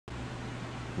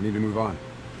We need to move on.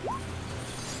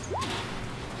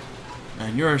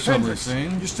 And you're suddenly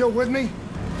saying... You still with me?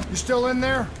 You still in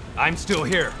there? I'm still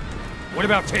here. What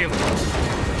about Taylor?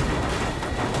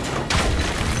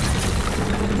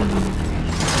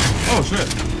 Oh, shit.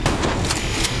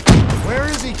 Where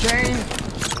is he, Kane?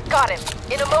 Got him.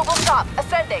 In a mobile shop,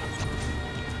 ascending.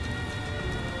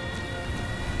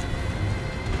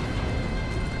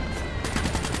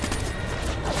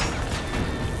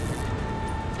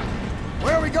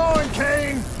 Where are we going,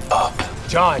 Kane? Up.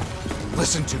 John,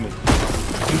 listen to me.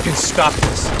 You can stop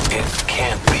this. It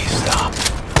can't be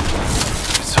stopped.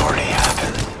 It's already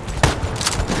happened.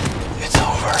 It's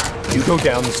over. You go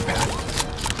down this path.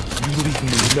 You leave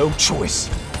me no choice.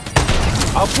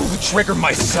 I'll pull the trigger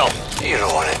myself. You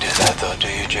don't want to do that though, do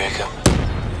you, Jacob?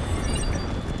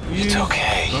 It's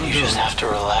okay. You just have to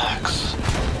relax.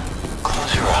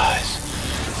 Close your eyes.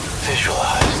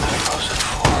 Visualize the frozen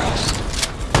forest.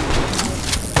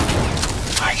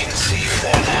 I can see you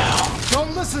there now.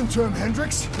 Don't listen to him,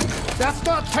 Hendricks. That's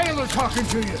not Taylor talking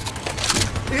to you.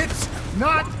 It's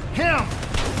not him.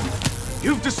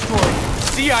 You've destroyed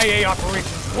CIA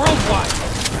operations worldwide.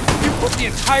 You put the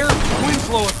entire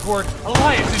Winslow Accord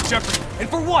alliance in jeopardy. And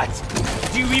for what?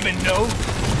 Do you even know?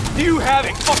 Do you have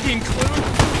a fucking clue?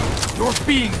 You're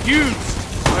being used.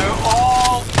 We're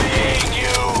all being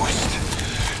used.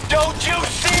 Don't you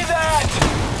see that?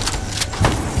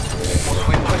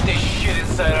 We put this shit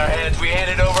inside our heads. We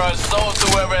handed over our souls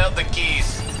to whoever held the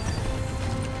keys.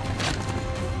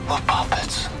 We're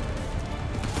puppets.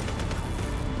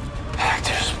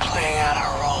 Actors playing out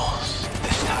our roles.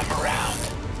 This time around,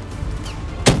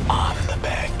 I'm the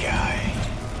bad guy.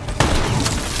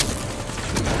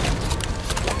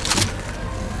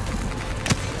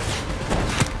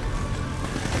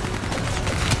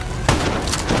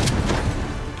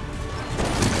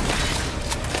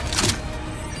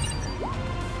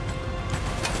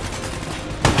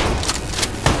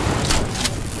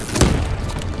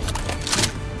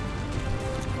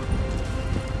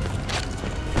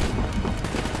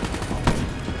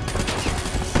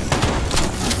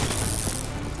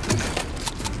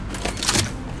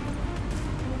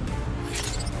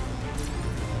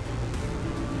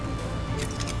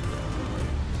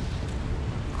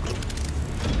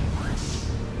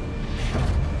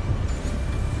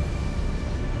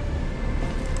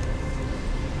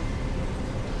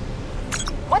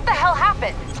 What the hell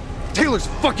happened? Taylor's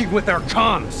fucking with our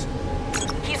comms.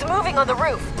 He's moving on the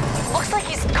roof. Looks like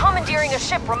he's commandeering a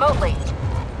ship remotely.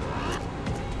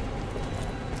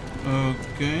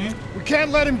 Okay. We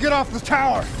can't let him get off the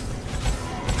tower.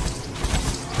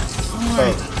 Oh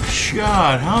my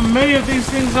god, how many of these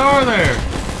things are there?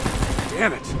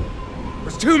 Damn it.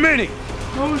 There's too many.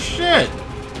 Oh shit.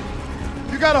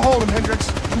 You gotta hold him, Hendricks.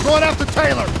 I'm going after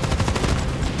Taylor.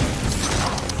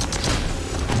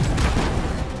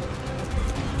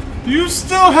 You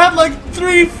still had like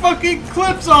 3 fucking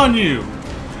clips on you.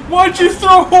 Why'd you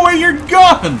throw away your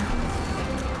gun?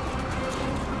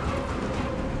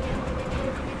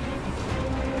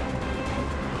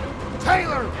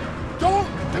 Taylor, don't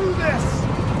do this.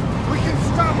 We can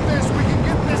stop this. We can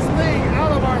get this thing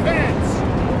out of our heads.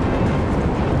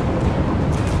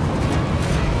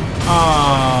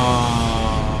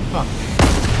 Fuck.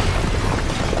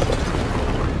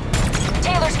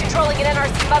 Taylor's controlling an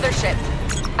NRC mothership.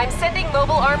 I'm sending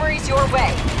mobile armories your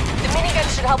way. The minigun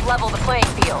should help level the playing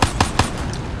field.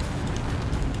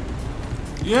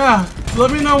 Yeah,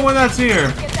 let me know when that's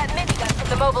here. Get that minigun from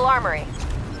the mobile armory.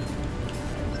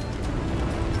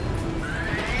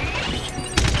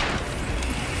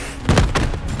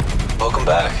 Welcome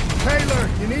back. Taylor,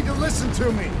 you need to listen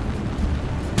to me.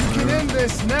 You can end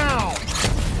this now.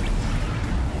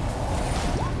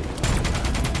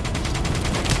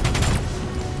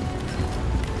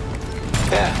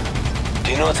 Yeah.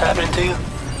 Do you know what's happening to you?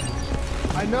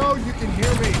 I know you can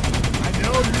hear me. I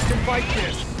know you can fight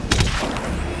this.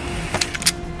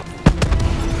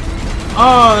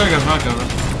 Oh, there goes my cover.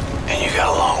 And you got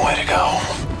a long way to go.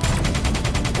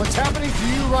 What's happening to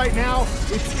you right now,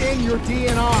 it's in your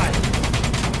DNI.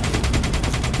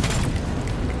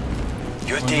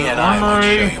 Your DNI won't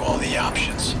show you all the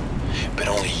options, but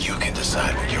only you can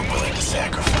decide what you're willing to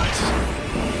sacrifice.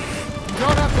 You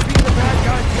don't have to be the bad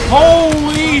guy, Taylor.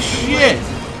 Holy shit!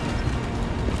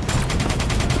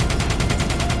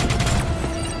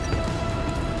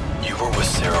 You were with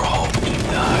Sarah Holt when she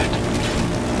died.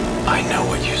 I know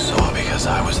what you saw because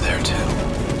I was there too.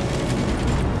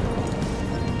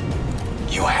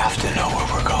 You have to know where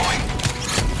we're going.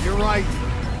 You're right.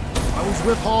 I was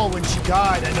with Hall when she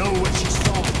died. I know what she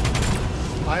saw.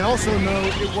 I also know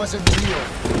it wasn't real.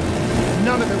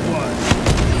 None of it was.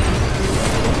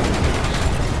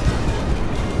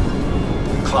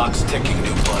 Clock's ticking,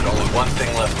 New Blood. Only one thing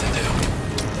left to do.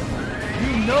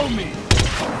 You know me.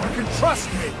 You can trust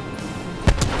me.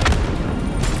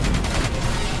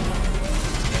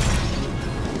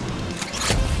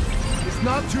 It's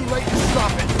not too late to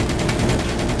stop it.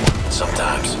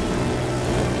 Sometimes,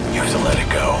 you have to let it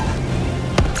go.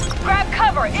 Grab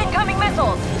cover! Incoming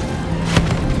missiles!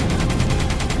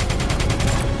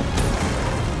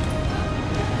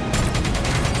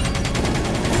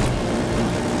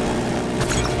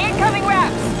 Incoming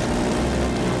raps!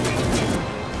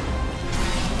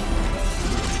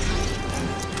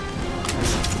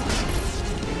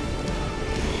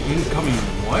 Incoming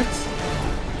what?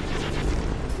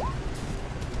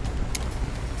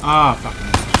 Ah, fucking.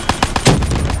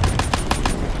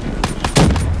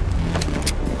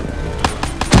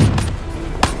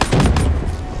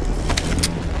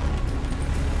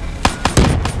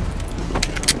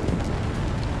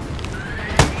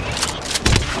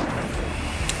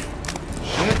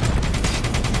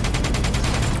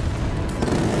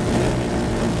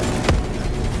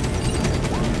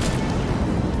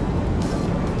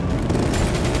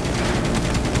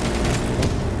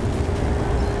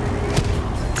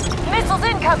 Missiles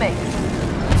incoming!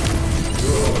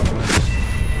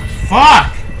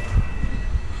 Fuck!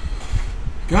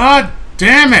 God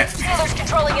damn it! Taylor's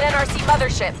controlling an NRC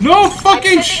mothership. No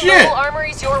fucking I'm sending shit! mobile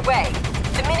armories your way.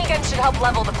 The minigun should help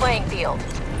level the playing field.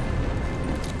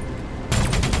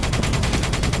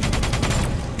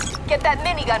 Get that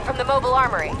minigun from the mobile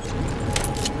armory.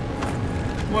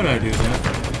 Why'd I do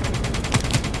that?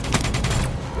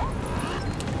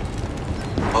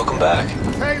 Welcome back.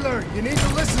 Taylor, you need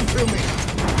to listen to me.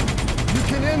 You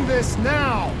can end this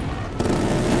now.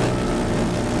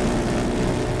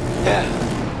 Yeah.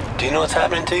 Do you know what's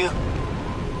happening to you?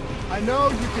 I know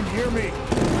you can hear me.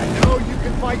 I know you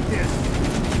can fight this.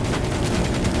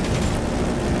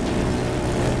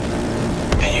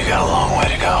 And you got a long way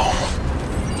to go.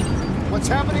 What's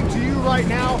happening to you right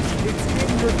now, it's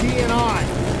in your DNI.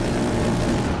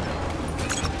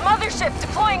 Mothership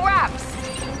deploying RAPS!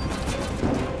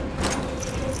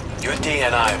 Your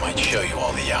DNI might show you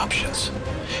all the options,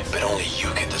 but only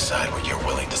you can decide what you're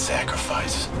willing to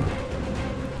sacrifice.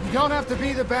 You don't have to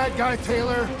be the bad guy,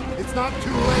 Taylor. It's not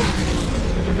too late.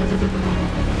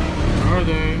 Where are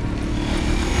they?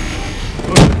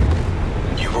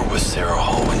 You were with Sarah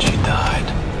Hall when she died.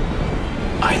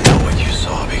 I know what you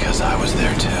saw because I was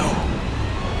there too.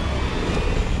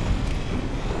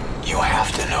 You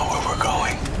have to know where we're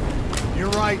going.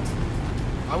 You're right.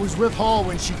 I was with Hall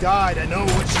when she died. I know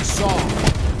what she saw.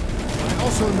 I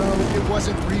also know it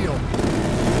wasn't real.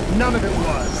 None of it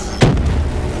was.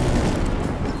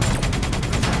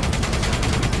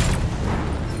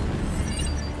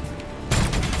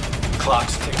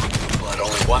 Clock's ticking, Blood.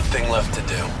 Only one thing left to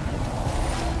do.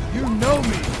 You know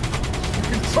me. You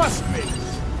can trust me.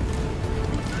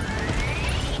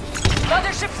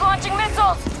 Mothership's launching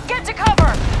missiles! Get to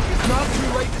cover! It's not too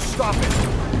late to stop it.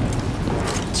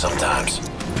 Sometimes,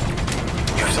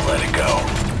 you have to let it go.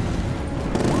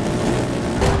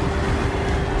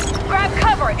 Grab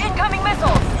cover! Incoming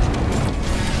missiles!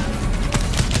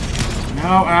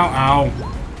 Ow, ow, ow.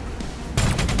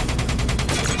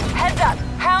 Heads up!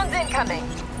 Hounds incoming!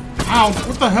 Ow,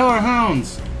 what the hell are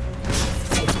hounds?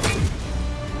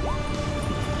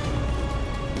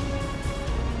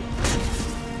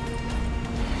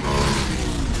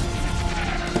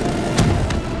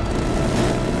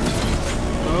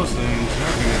 Those things,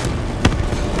 okay.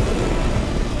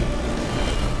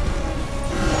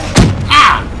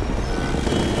 Ah!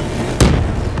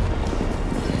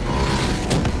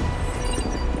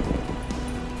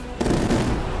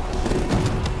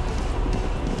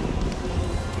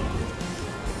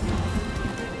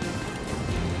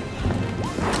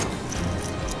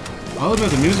 I'll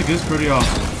admit the music is pretty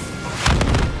awesome.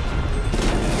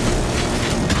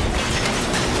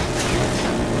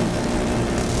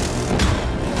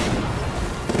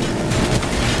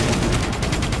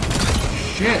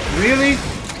 Shit, really?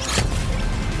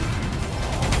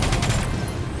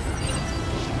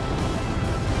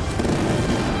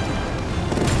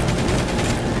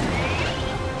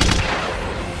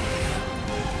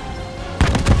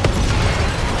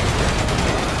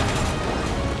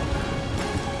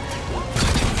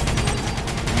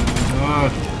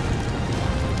 God.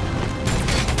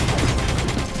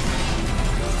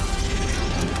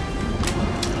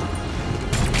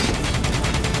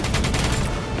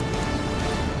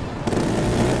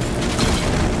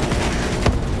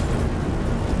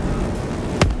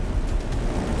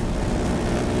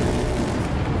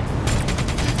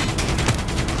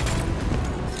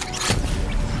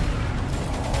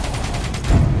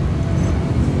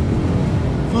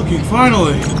 working,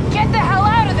 finally! Get the hell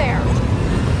out of there!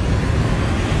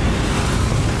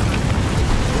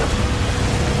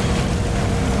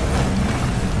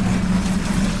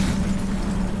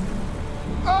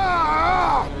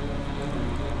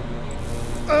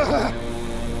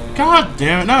 God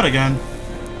damn it, not again.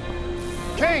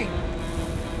 Kane!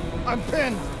 I'm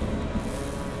pinned!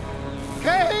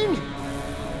 Kane!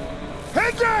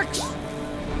 Hendricks!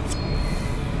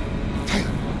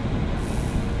 Taylor.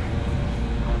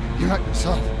 You're not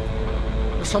yourself.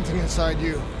 There's something inside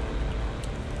you.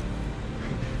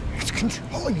 It's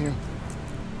controlling you.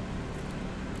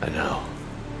 I know.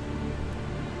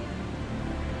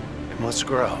 It must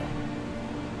grow.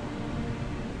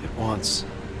 It wants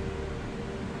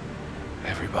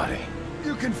everybody.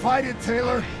 You can fight it,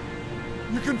 Taylor.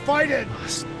 You can fight it.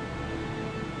 Must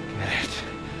get it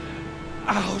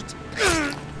out.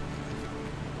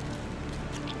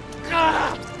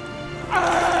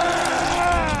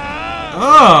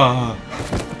 Ah!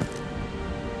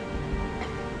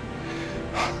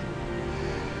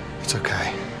 It's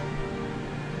okay.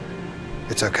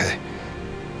 It's okay.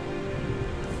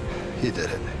 You did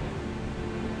it.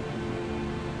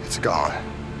 It's gone.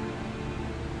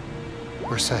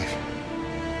 We're safe.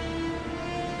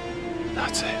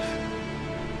 Not safe.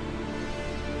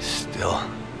 Still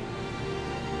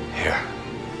here.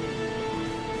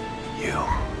 You.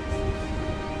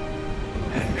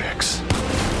 Hendricks.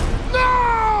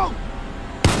 No!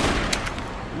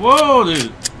 Whoa,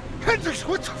 dude! Hendricks,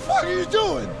 what the fuck are you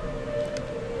doing?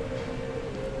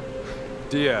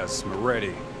 Diaz,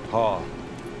 Moretti, Hall,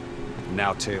 and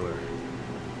now Taylor.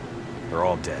 They're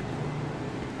all dead.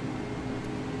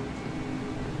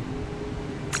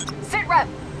 Sit rep!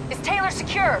 Is Taylor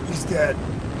secure? He's dead.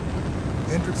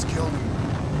 Hendricks killed him.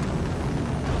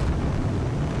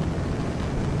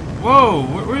 Whoa,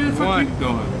 where the fuck are you One.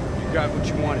 going? You got what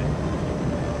you wanted.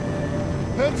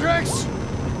 Hendricks!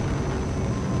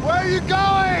 Where are you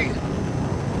going?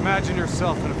 Imagine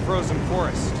yourself in a frozen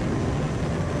forest.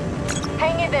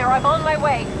 Hang in there, I'm on my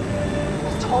way.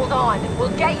 Just hold on,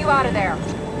 we'll get you out of there.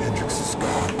 Hendricks is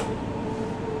gone.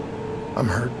 I'm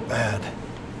hurt bad.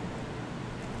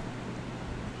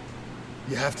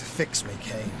 You have to fix me,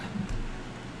 Kane.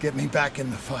 Get me back in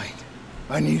the fight.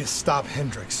 I need to stop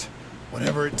Hendricks.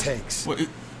 Whatever it takes. What,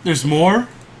 there's more?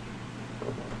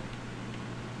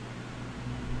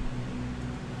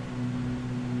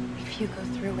 If you go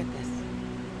through with this,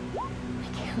 I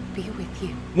can't be with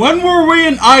you. When were we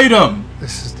an item?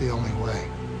 This is the only way.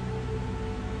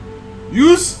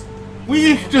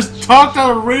 We just talked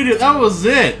on the radio, that was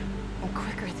it! I'm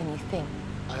quicker than you think.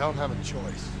 I don't have a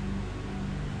choice.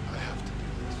 I have to do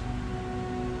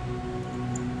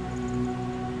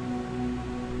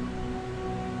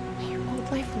this. Your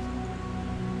old life will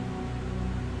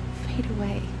fade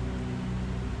away.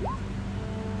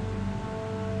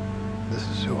 This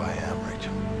is who I am,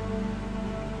 Rachel.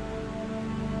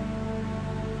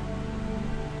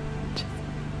 Just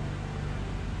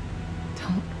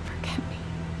don't forget me.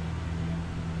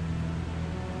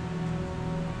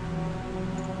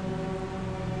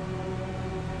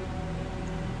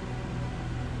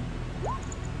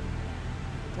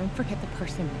 Don't forget the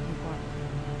person that you are.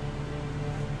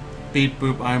 Beep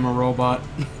boop, I'm a robot.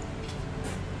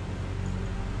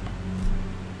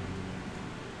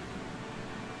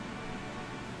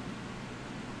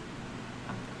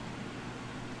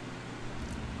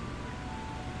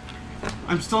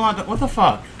 I'm still not. What the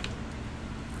fuck?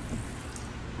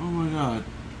 Oh my god.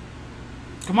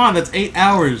 Come on, that's 8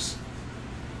 hours.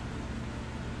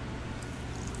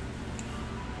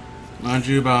 Mind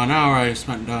you, about an hour I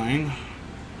spent dying.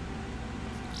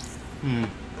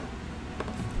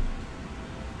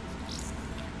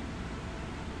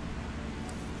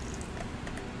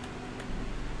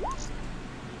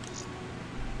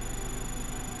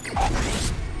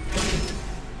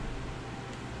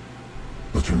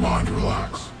 Let your mind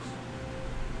relax.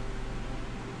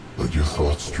 Let your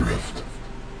thoughts drift.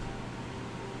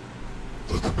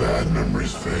 Let the bad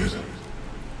memories fade.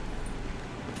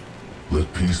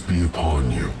 Let peace be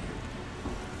upon you.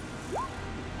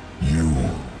 You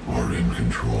are in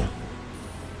control.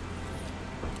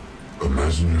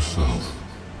 Imagine yourself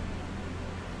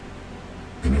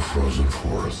in a frozen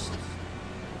forest.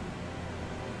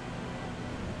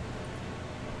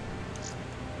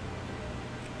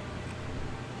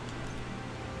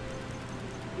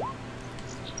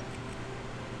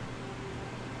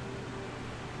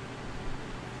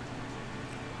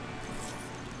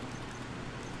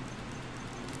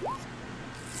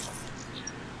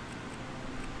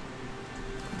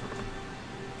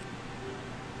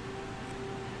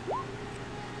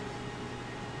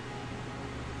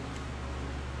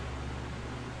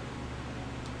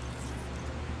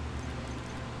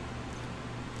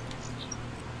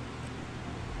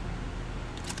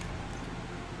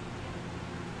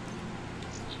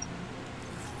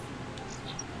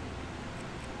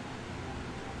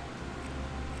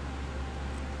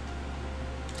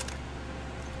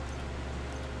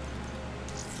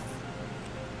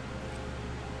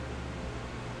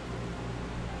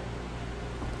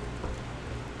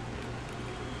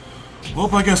 Well,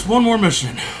 I guess one more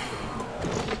mission.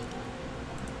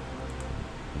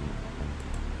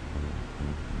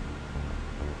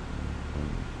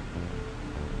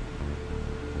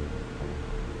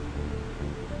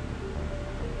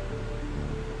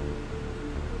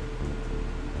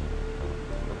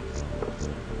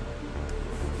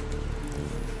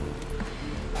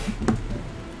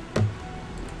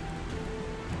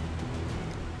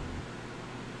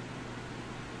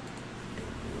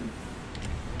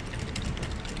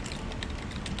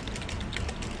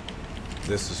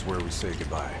 This is where we say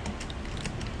goodbye.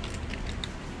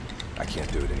 I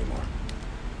can't do it anymore.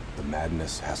 The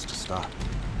madness has to stop.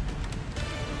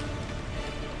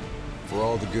 For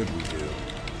all the good we do,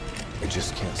 I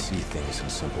just can't see things in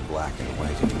simple black and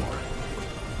white anymore.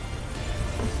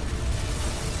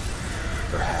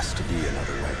 There has to be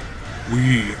another way.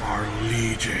 We are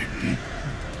Legion.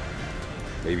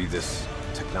 Maybe this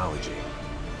technology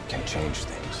can change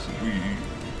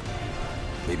things.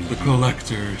 Maybe The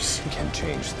Collectors. can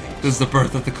change things. This is the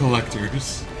birth of the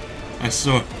Collectors. I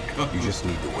saw it You just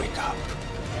need to wake up.